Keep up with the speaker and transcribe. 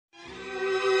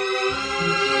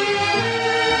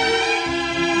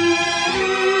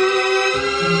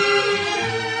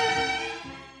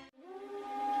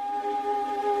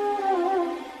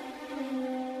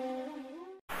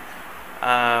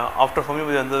After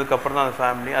homeopathy வந்ததுக்கப்புறம் தான் அந்த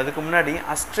ஃபேமிலி. அதுக்கு முன்னாடி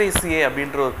அஸ்ட்ரேசியே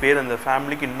அப்படின்ற ஒரு பேர் அந்த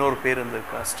ஃபேமிலிக்கு இன்னொரு பேர்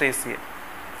இருந்திருக்கு, அஸ்ட்ரேசியே.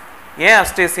 ஏன்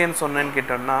அஸ்ட்ரேசியன்னு சொன்னேன்னு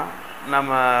கேட்டோம்னா,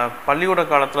 நம்ம பள்ளிக்கூட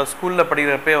காலத்தில் ஸ்கூலில்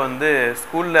படிக்கிறப்பே வந்து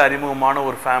ஸ்கூலில் அறிமுகமான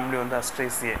ஒரு ஃபேமிலி வந்து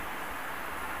அஸ்ட்ரேசியே.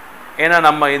 ஏன்னா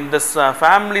நம்ம இந்த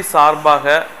ஃபேமிலி சார்பாக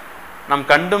நம்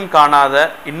கண்டும் காணாத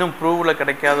இன்னும் ப்ரூவில்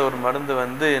கிடைக்காத ஒரு மருந்து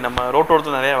வந்து நம்ம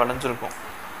ரோட்டோரத்தில் நிறையா விளைஞ்சிருக்கும்.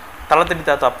 தள்ளத்தட்டி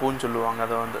தாத்தா பூன்னு சொல்லுவாங்க.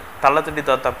 அதை வந்து தள்ளத்தட்டி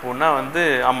தாத்தா பூன்னா வந்து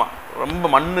ஆமாம் ரொம்ப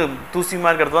மண்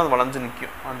தூசியமாக இருக்கிறது தான் அது வளைஞ்சு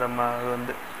நிற்கும். அந்த அது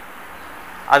வந்து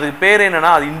அதுக்கு பேர்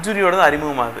என்னென்னா, அது இன்ஜுரியோட தான்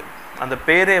அறிமுகமாகுது. அந்த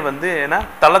பேரே வந்து ஏன்னா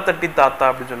தள்ளத்தட்டி தாத்தா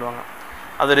அப்படின்னு சொல்லுவாங்க.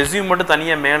 அது ரெசியூம் மட்டும்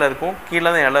தனியாக மேலே இருக்கும், கீழே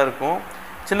தான் இலை இருக்கும்.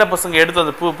 சின்ன பசங்க எடுத்து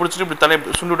அந்த பூ பிடிச்சிட்டு இப்படி தலையை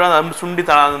சுண்டி விட்டா அது சுண்டி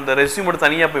அந்த ரெசியூம் மட்டும்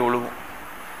தனியாக போய் விழுகும்.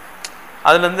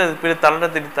 அதுலேருந்து அது பேர்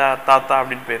தள்ளத்தட்டி தாத்தா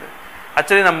அப்படின்னு பேர்.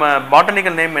 ஆக்சுவலி நம்ம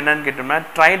பாட்டனிக்கல் நேம் என்னன்னு கேட்டோம்னா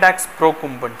ட்ரைடாக்ஸ்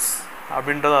ப்ரோகும்பன்ஸ்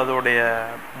அப்படின்றது அதோடைய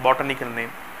பாட்டனிக்கல்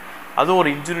நேம். அதுவும் ஒரு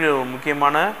இன்ஜுரியில் ஒரு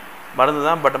முக்கியமான மருந்து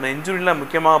தான். பட் அந்த இன்ஜுரியில்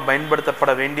முக்கியமாக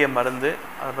பயன்படுத்தப்பட வேண்டிய மருந்து,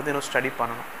 அதை பற்றி இன்னும் ஸ்டடி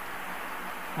பண்ணணும்.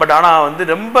 பட் ஆனால்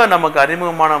வந்து ரொம்ப நமக்கு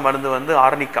அறிமுகமான மருந்து வந்து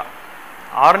ஆர்னிகா.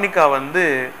 ஆர்னிகா வந்து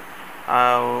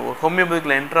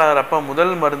ஹோமியோபதிக்கில் என்ட்ராகிறப்ப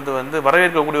முதல் மருந்து வந்து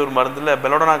வரவேற்கக்கூடிய ஒரு மருந்தில்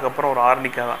பெலோடனாக்கு அப்புறம் ஒரு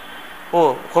ஆர்னிகா தான்.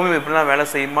 ஹோமியோபதி இப்படிலாம் வேலை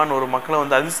செய்யுமான்னு ஒரு மக்களை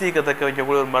வந்து அதிசயிக்கத்தக்க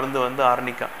வைக்கக்கூடிய ஒரு மருந்து வந்து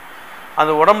ஆர்னிகா.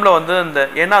 அந்த உடம்புல வந்து அந்த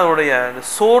ஏன்னா அதோடைய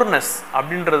சோர்னஸ்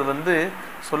அப்படின்றது வந்து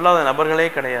சொல்லாத நபர்களே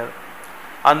கிடையாது.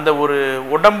 அந்த ஒரு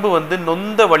உடம்பு வந்து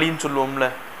நொந்த வலின்னு சொல்லுவோம்ல,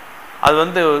 அது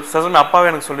வந்து சசன் அப்பாவே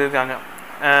எனக்கு சொல்லியிருக்காங்க.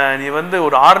 நீ வந்து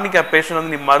ஒரு ஆர்னிகா பேஷண்ட்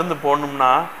வந்து நீ மருந்து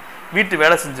போடணும்னா வீட்டு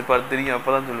வேலை செஞ்சுப்பாரு தெரியும்,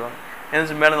 அப்போ தான் சொல்லுவாங்க.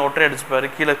 ஏன்னா மேலே ஒற்றை அடிச்சுப்பாரு,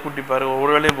 கீழே கூட்டிப்பாரு,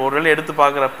 ஒரு வேலையை எடுத்து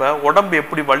பார்க்குறப்ப உடம்பு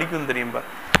எப்படி வலிக்கும் தெரியும்பா.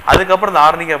 அதுக்கப்புறம் இந்த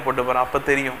ஆர்னிகா போட்டுப்பாரு, அப்போ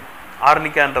தெரியும்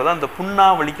ஆர்னிகான்றது அந்த புண்ணா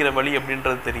வலிக்கிற வலி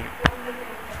அப்படின்றது தெரியும்.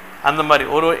 அந்த மாதிரி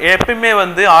ஒரு எப்பயுமே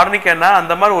வந்து ஆர்னிகான்னா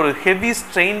அந்த மாதிரி ஒரு ஹெவி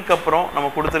ஸ்ட்ரெயினுக்கு அப்புறம்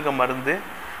நம்ம கொடுத்துருக்க மருந்து.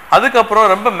 அதுக்கப்புறம்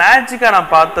ரொம்ப மேஜிக்காக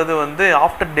நான் பார்த்தது வந்து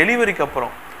ஆஃப்டர் டெலிவரிக்கு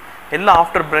அப்புறம், எல்லாம்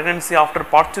ஆஃப்டர் ப்ரெக்னன்சி ஆஃப்டர்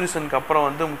பார்ச்சுரேஷனுக்கு அப்புறம்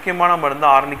வந்து முக்கியமான மருந்து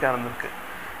ஆர்னிகா இருந்திருக்கு.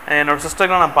 என்னோடய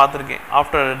சிஸ்டர்லாம் நான் பார்த்துருக்கேன்.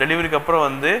 ஆஃப்டர் டெலிவரிக்கு அப்புறம்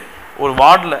வந்து ஒரு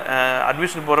வார்டில்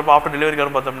அட்மிஷன் போகிறப்ப ஆஃப்டர் டெலிவரிக்கு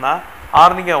அப்புறம் பார்த்தோம்னா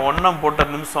ஆர்னிகா ஒன்றாம் போட்ட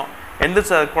நிமிஷம்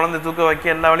எந்திரிச்சு குழந்தை தூக்க வைக்க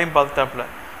எல்லா வேலையும் பார்த்துட்டாப்புல.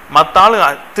 மற்ற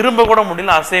ஆள் திரும்ப கூட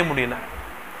முடியல, அசைய முடியல.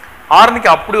 ஆர்னிகா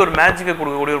அப்படி ஒரு மேஜிக்கை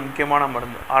கொடுக்கக்கூடிய ஒரு முக்கியமான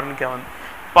மருந்து ஆர்னிகா வந்து.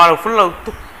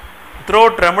 ஃபுல்லாக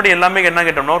த்ரோட் ரெமடி எல்லாமே என்ன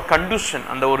கேட்டோம்னா ஒரு கண்டிஷன்,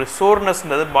 அந்த ஒரு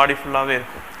சோர்னஸ்ன்றது பாடி ஃபுல்லாகவே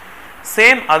இருக்கும்.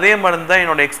 சேம் அதே மருந்து தான்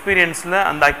என்னோடய எக்ஸ்பீரியன்ஸில்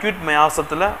அந்த அக்யூட்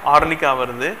மயாசத்தில் ஆர்னிகா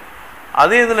வருது.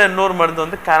 அதே இதில் இன்னொரு மருந்து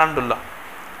வந்து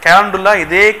கேலண்டுலா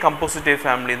இதே கம்போசிட்டே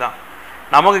ஃபேமிலி தான்.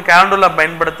 நமக்கு கேலண்டுலா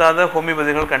பயன்படுத்தாத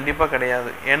ஹோமியோபதிகள் கண்டிப்பாக கிடையாது.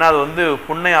 ஏன்னா அது வந்து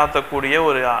புண்ணை ஆற்றக்கூடிய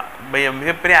ஒரு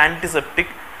மிகப்பெரிய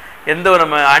ஆன்டிசெப்டிக். எந்த ஒரு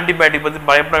நம்ம ஆன்டிபயோட்டிக் பற்றி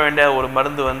பயப்பட வேண்டிய ஒரு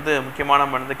மருந்து வந்து முக்கியமான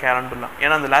மருந்து கேலண்டுலா.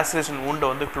 ஏன்னா அந்த லாசரேஷன் வூண்டை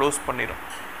வந்து க்ளோஸ் பண்ணிடும்.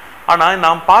 ஆனால்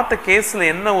நாம் பார்த்த கேஸில்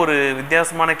என்ன ஒரு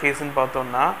வித்தியாசமான கேஸுன்னு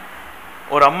பார்த்தோம்னா,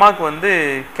 ஒரு அம்மாவுக்கு வந்து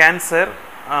கேன்சர்,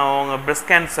 அவங்க பிரெஸ்ட்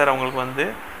கேன்சர்,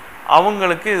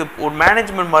 அவங்களுக்கு இது ஒரு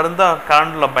மேனேஜ்மெண்ட் மருந்தாக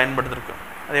கேலண்டுலா பயன்படுத்திருக்கு.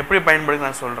 அது எப்படி பயன்படுத்தி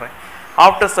நான் சொல்கிறேன்.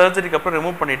 ஆஃப்டர் சர்ஜரிக்கு அப்புறம்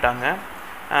ரிமூவ் பண்ணிட்டாங்க,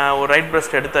 ஒரு ரைட்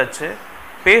பிரெஸ்ட் எடுத்தாச்சு.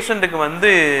 பேஷண்ட்டுக்கு வந்து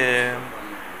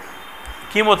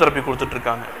கீமோதெரப்பி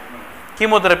கொடுத்துட்ருக்காங்க.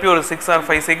 கீமோதெரப்பி ஒரு 6 or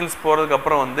 5 சைக்கிள்ஸ்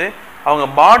போகிறதுக்கப்புறம் வந்து அவங்க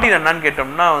பாடியில் என்னன்னு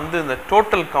கேட்டோம்னா வந்து இந்த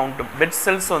டோட்டல் கவுண்ட்டு பெட்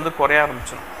செல்ஸ் வந்து குறைய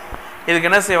ஆரம்பிச்சிடும். இதுக்கு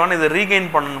என்ன செய்வாங்கன்னா இதை ரீகெயின்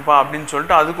பண்ணணும்ப்பா அப்படின்னு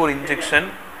சொல்லிட்டு அதுக்கு ஒரு இன்ஜெக்ஷன்,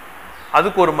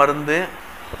 அதுக்கு ஒரு மருந்து,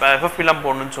 எஃப்எஃப்லாம்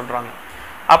போடணும்னு சொல்கிறாங்க.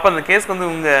 அப்போ அந்த கேஸ்க்கு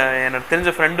வந்து எனக்கு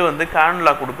தெரிஞ்ச ஃப்ரெண்டு வந்து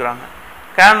கேலண்டுலா கொடுக்குறாங்க.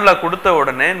 கேலண்டுலா கொடுத்த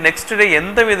உடனே நெக்ஸ்ட் டே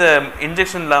எந்த வித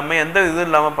இன்ஜெக்ஷன் இல்லாமல் எந்த இது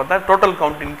இல்லாமல் பார்த்தா டோட்டல்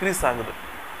கவுண்ட் இன்க்ரீஸ் ஆகுது.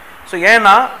 ஸோ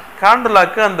ஏன்னா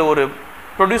கேலண்டுலாக்கு அந்த ஒரு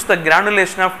produce the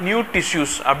granulation of new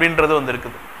tissues அப்படின்றது வந்து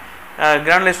இருக்குது.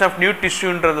 கிரானுலேஷன் ஆஃப் நியூ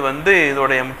டிஷ்யூன்றது வந்து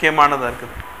இதோடைய முக்கியமானதாக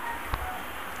இருக்குது.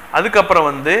 அதுக்கப்புறம்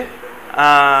வந்து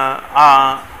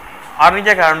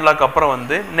ஆர்னிகா கேலண்டுலாக்கு அப்புறம்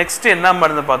வந்து நெக்ஸ்ட் என்ன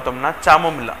மருந்து பார்த்தோம்னா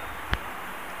சாமோமில்லா.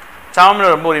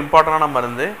 சாமோமில்லா ரொம்ப ஒரு இம்பார்ட்டண்டான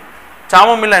மருந்து.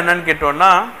 சாமோமில்லா என்னன்னு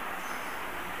கேட்டோம்னா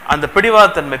அந்த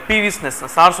பிடிவாதத்தன்மை, பீவிஸ்னஸ்,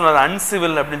 சார் சொன்னது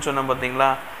அன்சிவில் அப்படின்னு சொன்னோம் பார்த்தீங்களா,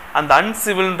 அந்த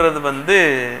அன்சிவில்ன்றது வந்து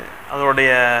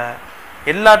அதோடைய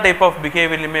எல்லா டைப் ஆஃப்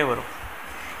பிஹேவியர்லையுமே வரும்.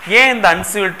 ஏன் இந்த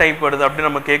அன்சிவில் டைப் வருது அப்படின்னு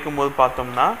நம்ம கேட்கும்போது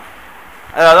பார்த்தோம்னா,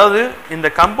 அதாவது இந்த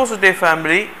கம்போசிட்டே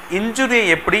ஃபேமிலி இன்ஜுரியை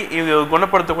எப்படி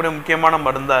குணப்படுத்தக்கூடிய முக்கியமான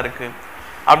மருந்தாக இருக்குது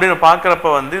அப்படின்னு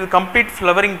பார்க்குறப்ப வந்து இது கம்ப்ளீட்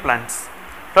ஃப்ளவரிங் பிளான்ட்ஸ்.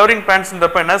 ஃப்ளவரிங்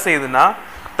பிளான்ட்ஸ்ன்றப்ப என்ன செய்யுதுன்னா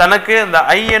தனக்கு இந்த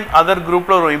ஐ அண்ட் அதர்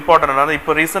குரூப்பில் ஒரு இம்பார்ட்டன்டான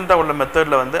இப்போ ரீசெண்டாக உள்ள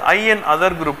மெத்தடில் வந்து ஐ அண்ட்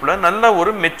அதர் குரூப்பில் நல்ல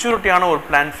ஒரு மெச்சூரிட்டியான ஒரு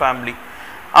பிளான்ட் ஃபேமிலி.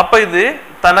 அப்போ இது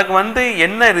தனக்கு வந்து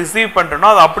என்ன ரிசீவ் பண்ணுறனோ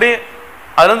அது அப்படியே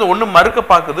அதுல இருந்து ஒண்ணு மறுக்க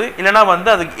பாக்குது இல்லனா வந்து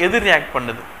அதுக்கு எதிர் ரியாக்ட்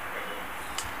பண்ணுது.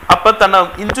 அப்ப தன்னை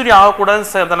இன்ஜுரி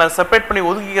ஆகக்கூடாது தன்னை செப்பரேட் பண்ணி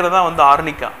ஒதுக்கிக்கிறதா வந்து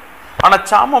ஆர்னிகா. ஆனா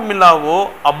சாமோமில்லாவோ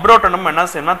அப்ரோட்டனும் என்ன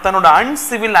செய்யணும்னா தன்னோட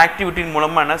அன்சிவில் ஆக்டிவிட்டின்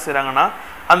மூலமா என்ன செய்யறாங்கன்னா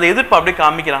அந்த எதிர்ப்பு அப்படியே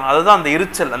காமிக்கிறாங்க. அதுதான் அந்த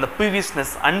எரிச்சல், அந்த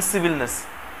பீவிஷ்னஸ், அன்சிவில்னஸ்,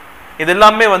 இது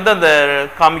எல்லாமே வந்து அந்த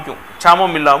காமிக்கும்.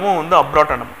 சாமோமில்லாவும் வந்து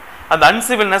அப்ராட்டனம். அந்த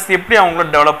அன்சிவில்னஸ் எப்படி அவங்களோட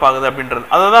டெவலப் ஆகுது அப்படின்றது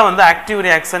அதை தான் வந்து ஆக்டிவ்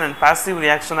ரியாக்ஷன் அண்ட் பாசிவ்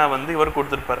ரியாக்ஷனாக வந்து இவர்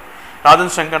கொடுத்துருப்பார்,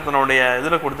 ராஜன் சங்கர் தன்னுடைய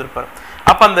இதில் கொடுத்துருப்பார்.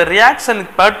 அப்போ அந்த ரியாக்ஷன்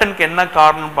பேட்டர்னுக்கு என்ன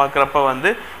காரணம் பார்க்குறப்ப வந்து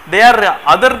தேர்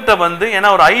அதர்கிட்ட வந்து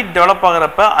ஏன்னா ஒரு ஐ டெவலப்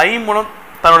ஆகிறப்ப ஐ மூலம்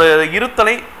தன்னுடைய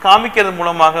இருத்தலை காமிக்கிறது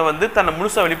மூலமாக வந்து தன்னை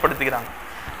முழுசாக வெளிப்படுத்திக்கிறாங்க.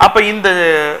 அப்போ இந்த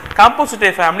காம்போசிட்டே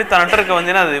ஃபேமிலி தன்னிட்ட இருக்க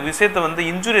வந்து அது விஷயத்தை வந்து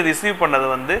இன்ஜுரி ரிசீவ் பண்ணதை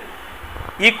வந்து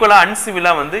ஈக்குவலாக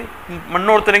அன்சிவிலாக வந்து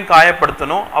இன்னொருத்தரையும்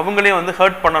காயப்படுத்தணும், அவங்களையும் வந்து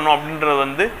ஹர்ட் பண்ணணும் அப்படின்றது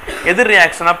வந்து எதிர்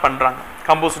ரியாக்ஷனாக பண்ணுறாங்க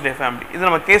காம்போசிட்டே ஃபேமிலி. இது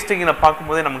நம்ம கேஸ் டேக்கிங்கில்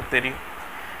பார்க்கும்போதே நமக்கு தெரியும்.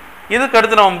 இதுக்கு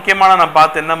அடுத்து நம்ம முக்கியமான நான்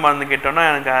பார்த்து என்ன மருந்து கேட்டோம்னா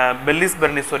எனக்கு பெல்லிஸ்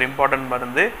பெர்னிஸ் ஒரு இம்பார்ட்டன்ட்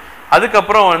மருந்து.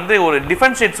 அதுக்கப்புறம் வந்து ஒரு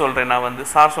டிஃபரன்ஷியேட் சொல்கிறேன் நான் வந்து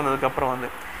சார் சொன்னதுக்கப்புறம் வந்து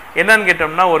என்னன்னு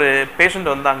கேட்டோம்னா ஒரு பேஷண்ட்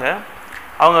வந்தாங்க,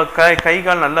 அவங்க கை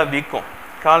கால் நல்லா வீக்கம்,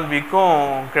 கால் வீக்கம்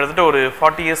கிட்டத்தட்ட ஒரு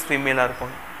 40 இயர்ஸ் ஃபீமேலாக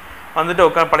இருக்கும். வந்துட்டு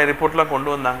உட்காந்து பழைய ரிப்போர்ட்லாம் கொண்டு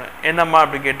வந்தாங்க. என்னம்மா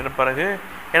அப்படி கேட்ட பிறகு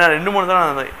ஏன்னா 2-3 தான்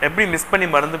நான் எப்படி மிஸ் பண்ணி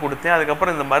மருந்து கொடுத்தேன்,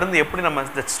 அதுக்கப்புறம் இந்த மருந்து எப்படி நம்ம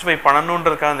ஜஸ்டிஃபை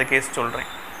பண்ணணுன்றதுக்காக அந்த கேஸ் சொல்கிறேன்.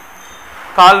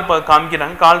 கால்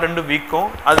காமிக்கிறாங்க, கால் 2 வீக்கம்,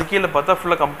 அது கீழே பார்த்தா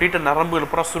ஃபுல்லாக கம்ப்ளீட்டாக நரம்புகள்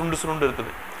பூரா சுருண்டு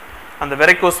இருக்குது. அந்த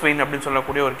வெரைகோஸ் வெயின் அப்படின்னு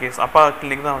சொல்லக்கூடிய ஒரு கேஸ். அப்பா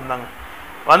கிளினிக் தான் வந்தாங்க.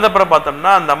 வந்தப்புறம்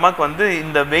பார்த்தோம்னா அந்த அம்மாவுக்கு வந்து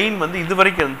இந்த வெயின் வந்து இது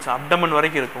வரைக்கும் இருந்துச்சு, அப்டமன்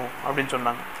வரைக்கும் இருக்கும் அப்படின்னு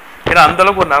சொன்னாங்க. ஏன்னா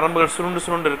அந்தளவுக்கு ஒரு நரம்புகள்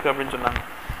சுருண்டு இருக்குது அப்படின்னு சொன்னாங்க.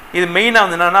 இது மெயினாக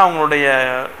வந்து என்னென்னா அவங்களுடைய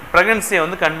ப்ரெக்னன்சியை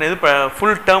வந்து இது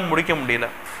ஃபுல் டேர்ம் முடிக்க முடியல.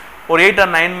 ஒரு 8 or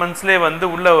 9 monthsலேயே வந்து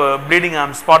உள்ள ப்ளீடிங்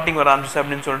ஸ்பாட்டிங் வர ஆரம்பிச்சு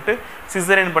அப்படின்னு சொல்லிட்டு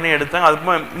சிசரியன் பண்ணி எடுத்தாங்க.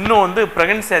 அதுக்கு இன்னும் வந்து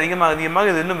ப்ரெக்னன்சி அதிகமாக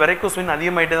இது இன்னும் வெரைகோஸ் வெயின்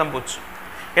அதிகமாகிட்டே தான் போச்சு.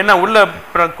 ஏன்னா உள்ள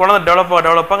குழந்தை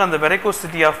டெவலப் ஆக அந்த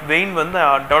வெரைகோசிட்டி ஆஃப் வெயின் வந்து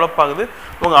டெவலப் ஆகுது,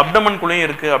 உங்கள் அப்டமன்குள்ளேயும்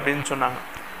இருக்குது அப்படின்னு சொன்னாங்க.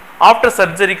 ஆஃப்டர்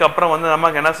சர்ஜரிக்கு அப்புறம் வந்து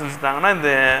நமக்கு என்ன செஞ்சுட்டாங்கன்னா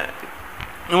இந்த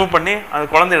ரிமூவ் பண்ணி அந்த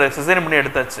குழந்தைய சிசரியன் பண்ணி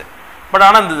எடுத்தாச்சு. பட்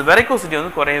ஆனால் அந்த வெரைகோசிட்டி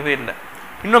வந்து குறையவே இல்லை.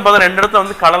 இன்னும் பார்த்தா 2 இடத்துல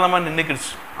வந்து களமாக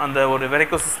நின்றுக்கிடுச்சு, அந்த ஒரு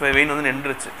வெரைகோசிஸ் வெயின் வந்து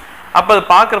நின்றுச்சு. அப்போ அது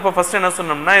பார்க்குறப்ப ஃபஸ்ட்டு என்ன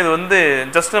சொன்னோம்னா இது வந்து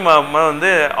ஜஸ்ட் நம்ம வந்து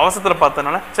அவசரத்தில்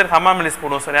பார்த்தனால சரி ஹமாமிலிஸ்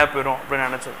போடுவோம் சரியாக போயிடும் அப்படின்னு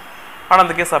நினச்சது. ஆனால்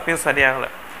அந்த கேஸ் அப்பயும் சரியாகலை.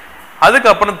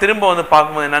 அதுக்கப்புறம் திரும்ப வந்து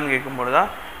பார்க்கும்போது என்னன்னு கேட்கும்போது தான்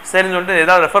சரின்னு சொல்லிட்டு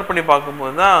ஏதாவது ரெஃபர் பண்ணி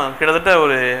பார்க்கும்போது தான் கிட்டத்தட்ட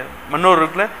ஒரு இன்னொரு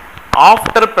இருக்குல்ல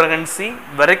ஆஃப்டர் ப்ரெக்னன்சி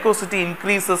வெரைகோசிட்டி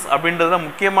இன்க்ரீசஸ் அப்படின்றது தான்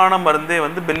முக்கியமான மருந்தே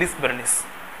வந்து பெல்லிஸ் பெர்னிஸ்.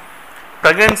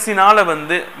 ப்ரெக்னன்சினால்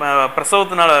வந்து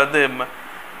பிரசவத்தினால வந்து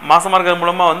மாசமாக இருக்கிறது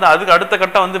மூலமாக வந்து அதுக்கு அடுத்த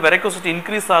கட்டம் வந்து வெரைகோசிட்டி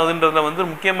இன்க்ரீஸ் ஆகுதுன்றதுல வந்து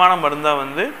முக்கியமான மருந்தாக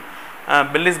வந்து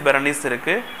பெல்லிஸ் பெர்னிஸ்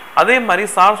இருக்குது. அதே மாதிரி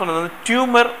சார் சொன்னது வந்து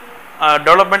டியூமர்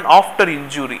டெவலப்மெண்ட் ஆஃப்டர்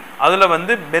இன்ஜூரி, அதில்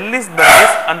வந்து பெல்லிஸ்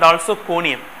பெர்னிஸ் அண்ட் ஆல்சோ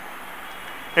கோனியம்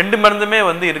 2 மருந்துமே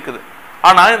வந்து இருக்குது.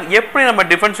 ஆனால் எப்படி நம்ம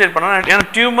டிஃபரன்ஷியேட் பண்ணலாம், ஏன்னா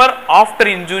டியூமர்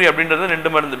ஆஃப்டர் இன்ஜூரி அப்படின்றது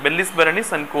 2 மருந்து பெல்லிஸ்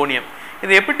பெர்னிஸ் அண்ட் கோனியம்.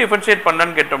 இதை எப்படி டிஃபரன்ஷியேட்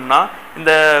பண்ணலான்னு கேட்டோம்னா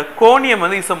இந்த கோனியம்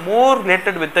வந்து is more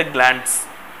related with the glands,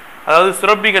 அதாவது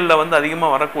சுரப்பிகளில் வந்து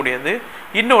அதிகமாக வரக்கூடியது.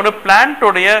 இன்னொன்று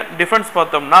பிளான்ட்டோடைய டிஃப்ரென்ஸ்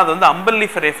பார்த்தோம்னா அது வந்து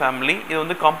அம்பல்லிஃபெரே ஃபேமிலி, இது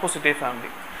வந்து காம்போசிட்டே ஃபேமிலி.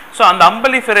 ஸோ அந்த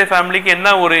அம்பல்லிஃபெரே ஃபேமிலிக்கு என்ன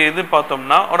ஒரு இது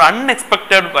பார்த்தோம்னா ஒரு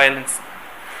அன்எக்ஸ்பெக்டட் வயலன்ஸ்,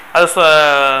 அது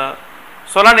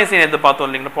சொலானேசியன் எது பார்த்தோம்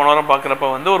இல்லைங்களா போன வாரம் பார்க்குறப்ப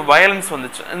வந்து ஒரு வயலன்ஸ்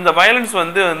வந்துச்சு. இந்த வயலன்ஸ்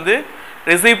வந்து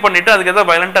ரிசீவ் பண்ணிவிட்டு அதுக்கு எதாவது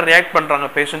வயலண்ட்டாக ரியாக்ட் பண்ணுறாங்க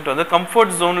பேஷண்ட் வந்து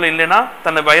கம்ஃபர்ட் ஜோனில் இல்லைன்னா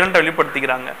தன்னை வயலண்ட்டாக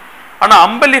வெளிப்படுத்திக்கிறாங்க. ஆனால்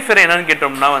அம்பல்லிஃபெரே என்னன்னு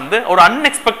கேட்டோம்னா வந்து ஒரு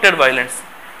அன்எக்ஸ்பெக்டட் வயலன்ஸ்,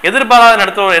 எதிர்பாராத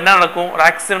நடத்த என்ன நடக்கும், ஒரு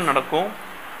ஆக்சிடென்ட் நடக்கும்,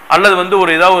 அல்லது வந்து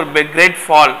ஒரு ஏதாவது ஒரு கிரேட்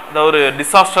ஃபால், அதாவது ஒரு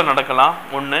டிசாஸ்டர் நடக்கலாம்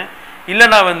ஒன்று,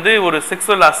 இல்லைனா வந்து ஒரு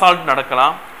செக்ஸுவல் அசால்ட்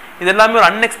நடக்கலாம். இது எல்லாமே ஒரு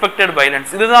அன்எக்ஸ்பெக்டட்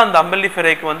வயலன்ஸ். இதுதான் அந்த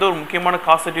அம்பல்லிஃபெரேக்கு வந்து ஒரு முக்கியமான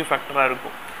காசிட்டிவ் ஃபேக்டராக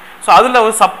இருக்கும். ஸோ அதில்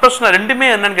ஒரு சப்ரஷன் ரெண்டுமே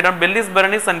என்னன்னு கேட்டால் பெல்லிஸ்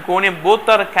Bernice and conium both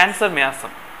are cancer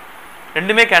மியாசம்,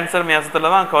 2மே கேன்சர்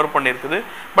மியாசத்தில் தான் கவர் பண்ணியிருக்குது.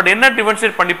 பட் என்ன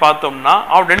டிஃபரன்ஷியேட் பண்ணி பார்த்தோம்னா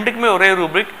அவன் 2க்குமே ஒரே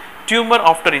ரூபிக் டியூமர்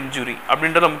ஆஃப்டர் இன்ஜுரி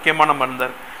அப்படின்றத முக்கியமான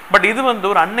மருந்தார். பட் இது வந்து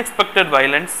ஒரு அன்எக்ஸ்பெக்டட்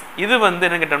வயலன்ஸ். இது வந்து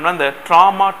என்ன கேட்டோம்னா இந்த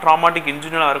ட்ராமாட்டிக்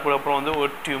இன்ஜுரியில் வரக்கூடிய அப்புறம் வந்து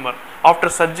ஒரு டியூமர்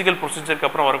ஆஃப்டர் சர்ஜிக்கல் ப்ரொசீஜருக்கு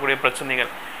அப்புறம் வரக்கூடிய பிரச்சனைகள்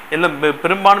எல்லாம்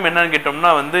பெரும்பாலும் என்னன்னு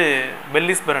கேட்டோம்னா வந்து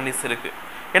பெல்லிஸ் பெர்னிஸ் இருக்குது.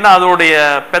 ஏன்னா அதோடைய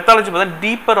பெத்தாலஜி பார்த்தா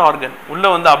டீப்பர் ஆர்கன் உள்ள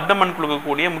வந்து அப்டமன்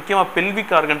கொடுக்கக்கூடிய முக்கியமாக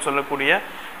பெல்விக் ஆர்கன் சொல்லக்கூடிய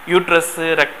யூட்ரஸ்,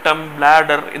 ரெக்டம்,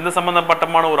 பிளாடர் இந்த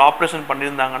சம்மந்தப்பட்டமான ஒரு ஆப்ரேஷன்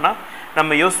பண்ணியிருந்தாங்கன்னா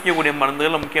நம்ம யோசிக்கக்கூடிய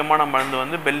மருந்துகள் முக்கியமான மருந்து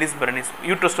வந்து பெல்லிஸ் பெர்னிஸ்.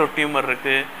 யூட்ரஸில் ஒரு டியூமர்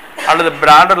இருக்குது அல்லது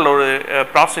பிளாடரில் ஒரு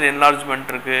ப்ராஸ்டேட் என்லார்ஜ்மெண்ட்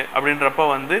இருக்குது அப்படின்றப்ப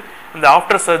வந்து இந்த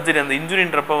ஆஃப்டர் சர்ஜரி அந்த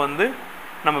இன்ஜுரின்றப்ப வந்து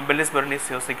நம்ம பெல்லிஸ்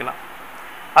பெர்னிஸ் யோசிக்கலாம்.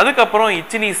 அதுக்கப்புறம்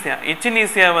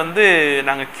இச்சினீசியா வந்து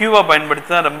நாங்கள் கியூவா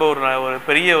பயன்படுத்தி தான் ரொம்ப ஒரு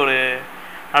பெரிய ஒரு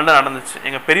நல்லா நடந்துச்சு.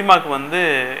 எங்கள் பெரியமாவுக்கு வந்து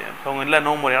அவங்க இல்லை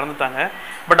நோம்பு இறந்துட்டாங்க.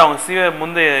 பட் அவங்க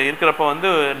முந்தைய இருக்கிறப்ப வந்து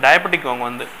டயபெட்டிக் அவங்க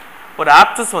வந்து ஒரு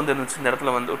ஆப்சஸ் வந்து இருந்துச்சு, இந்த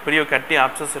இடத்துல வந்து ஒரு பெரிய கட்டி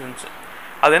ஆப்சஸ் இருந்துச்சு.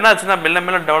 அது என்ன ஆச்சுன்னா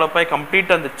மெல்ல டெவலப் ஆகி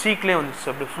கம்ப்ளீட்டாக அந்த சீக்லேயே வந்துச்சு,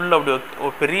 அப்படி ஃபுல்லாக அப்படி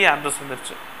ஒரு பெரிய ஆப்சஸ்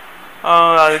வந்துருச்சு.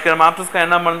 அதுக்கு நம்ம ஆப்சஸ்க்கு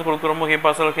என்ன மருந்து கொடுக்குறோமோ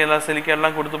ஹேபாசல் எல்லாம் சிலிக்கா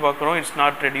எல்லாம் கொடுத்து பார்க்குறோம், இட்ஸ்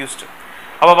நாட் ரெடியூஸ்டு.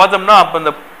 அப்போ பார்த்தோம்னா அப்போ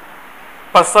இந்த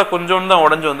பஸ்ஸாக கொஞ்சோண்டு தான்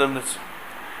உடஞ்சி வந்துருந்துச்சு.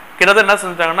 கிட்டத்தட்ட என்ன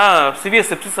செஞ்சாங்கன்னா சிவியர்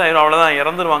செப்சிஸ் ஆயிரும், அவ்வளோதான்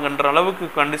இறந்துருவாங்கன்ற அளவுக்கு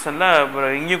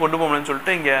கண்டிஷனில் இங்கேயும் கொண்டு போகணும்னு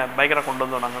சொல்லிட்டு இங்கே பைக்கராக கொண்டு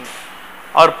வந்தோம் நாங்கள்.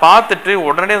 அவர் பார்த்துட்டு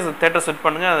உடனே தேட்டர் செட்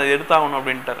பண்ணுங்கள், அதை எடுத்தாகணும்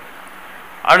அப்படின்ட்டார்.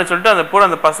 அப்படின்னு சொல்லிட்டு அந்த பூரா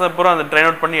அந்த பசை பூரா அந்த ட்ரைன்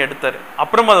அவுட் பண்ணி எடுத்தார்.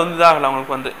 அப்புறமா அது வந்து இதாகலை,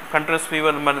 அவங்களுக்கு வந்து கண்டினியூஸ்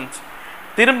ஃபீவர் இந்த மாதிரி இருந்துச்சு.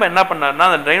 திரும்ப என்ன பண்ணாருன்னா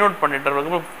அந்த ட்ரைன் அவுட் பண்ணிட்டார்.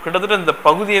 கிட்டத்தட்ட இந்த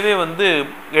பகுதியவே வந்து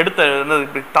எடுத்தார்,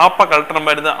 இப்படி டாப்பாக கழட்டுற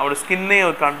மாதிரி தான், அவர் ஸ்கின்னே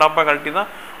ஒரு டாப்பாக கழட்டி தான்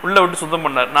உள்ளே விட்டு சுத்தம்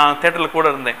பண்ணார். நான் தேட்டரில் கூட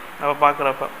இருந்தேன் அப்போ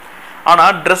பார்க்குறப்ப.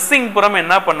 ஆனால் ட்ரெஸ்ஸிங் புறமே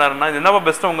என்ன பண்ணாருன்னா, இது என்னப்பா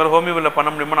பெஸ்ட்டாக உங்கள் ஹோமியோவில் பண்ண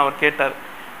முடியுமான்னு அவர் கேட்டார்.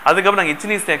 அதுக்கப்புறம் நாங்கள்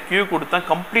இச்சினிஸியா கியூ கொடுத்தா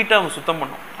கம்ப்ளீட்டாக அவங்க சுத்தம்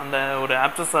பண்ணோம் அந்த ஒரு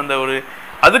ஆப்சஸ். அந்த ஒரு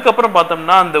அதுக்கப்புறம்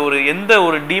பார்த்தோம்னா அந்த ஒரு எந்த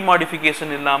ஒரு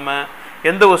டிமாடிஃபிகேஷன் இல்லாமல்,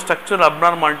 எந்த ஒரு ஸ்ட்ரக்சர்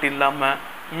அப்நார்மாலிட்டி இல்லாமல்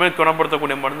உண்மையை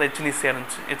குணப்படுத்தக்கூடிய மருந்து எச்சினிஸியா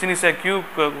இருந்துச்சு. எச்சினிஸியா கியூ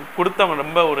கொடுத்து அவங்க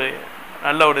ரொம்ப ஒரு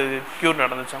நல்ல ஒரு க்யூர்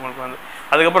நடந்துச்சு அவங்களுக்கு வந்து.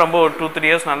 அதுக்கப்புறம் ரொம்ப ஒரு 2-3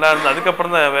 இயர்ஸ் நல்லா இருந்தது.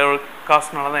 அதுக்கப்புறம் தான் வேற ஒரு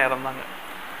காசுனால தான் இறந்தாங்க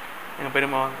எங்கள்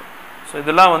பெரியம்மா வந்து. ஸோ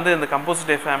இதெல்லாம் வந்து இந்த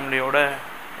கம்போசிட்டே ஃபேமிலியோட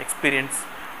எக்ஸ்பீரியன்ஸ்.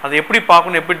 அதை எப்படி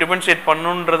பார்க்கணும், எப்படி டிஃபரன்ஷியேட்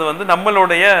பண்ணணுன்றது வந்து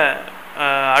நம்மளுடைய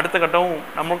அடுத்த கட்டம்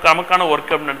நமக்கான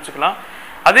ஒர்க் அப்படின்னு நினச்சிக்கலாம்.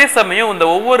 அதே சமயம் இந்த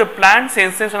ஒவ்வொரு பிளான்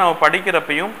சென்சேஷன் நம்ம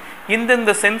படிக்கிறப்பையும்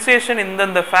இந்தந்த சென்சேஷன்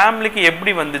இந்தந்த ஃபேமிலிக்கு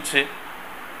எப்படி வந்துச்சு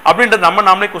அப்படின்றது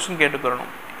நாமளே கொஸ்டின்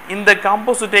கேட்டுக்கிறணும். இந்த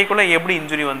காம்போசிட்டேக்குள்ளே எப்படி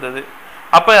இன்ஜுரி வந்தது,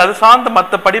 அப்போ அது சார்ந்த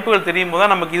மற்ற படிப்புகள் தெரியும் போது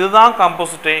தான் நமக்கு இதுதான்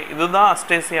காம்போசிட்டே, இதுதான்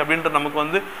அஸ்டேசி அப்படின்றது நமக்கு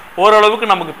வந்து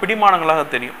ஓரளவுக்கு நமக்கு பிடிமானங்களாக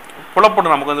தெரியும்,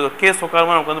 புலப்படும். நமக்கு வந்து கேஸ்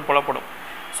உட்காரமாக நமக்கு வந்து புலப்படும்.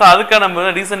 ஸோ அதுக்காக நம்ம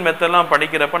ரீசன்ட் மெத்தட்லாம்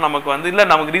படிக்கிறப்ப நமக்கு வந்து இல்லை,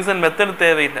 நமக்கு ரீசன்ட் மெத்தட்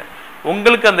தேவையில்லை.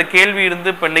 உங்களுக்கு அந்த கேள்வி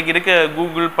இருந்து இப்போ இன்றைக்கி இருக்க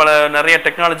கூகுள் நிறைய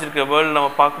டெக்னாலஜி இருக்க வேர்ல்டு நம்ம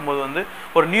பார்க்கும்போது வந்து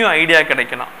ஒரு நியூ ஐடியா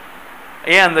கிடைக்கலாம்.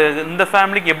 ஏன் இந்த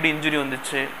ஃபேமிலிக்கு எப்படி இன்ஜுரி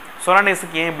வந்துச்சு,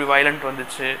 சொரானேஸுக்கு ஏன் இப்படி வயலண்ட்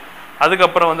வந்துச்சு,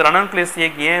 அதுக்கப்புறம் வந்து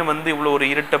ரனன்கிளேசியாக்கு ஏன் வந்து இவ்வளோ ஒரு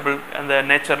இரிட்டபிள் அந்த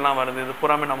நேச்சர்லாம் வருது, இது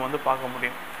பூராமே நம்ம வந்து பார்க்க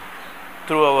முடியும்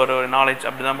த்ரூ அவர் நாலேஜ்.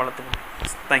 அப்படி தான் வளர்த்துக்கணும்.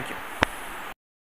 தேங்க்யூ.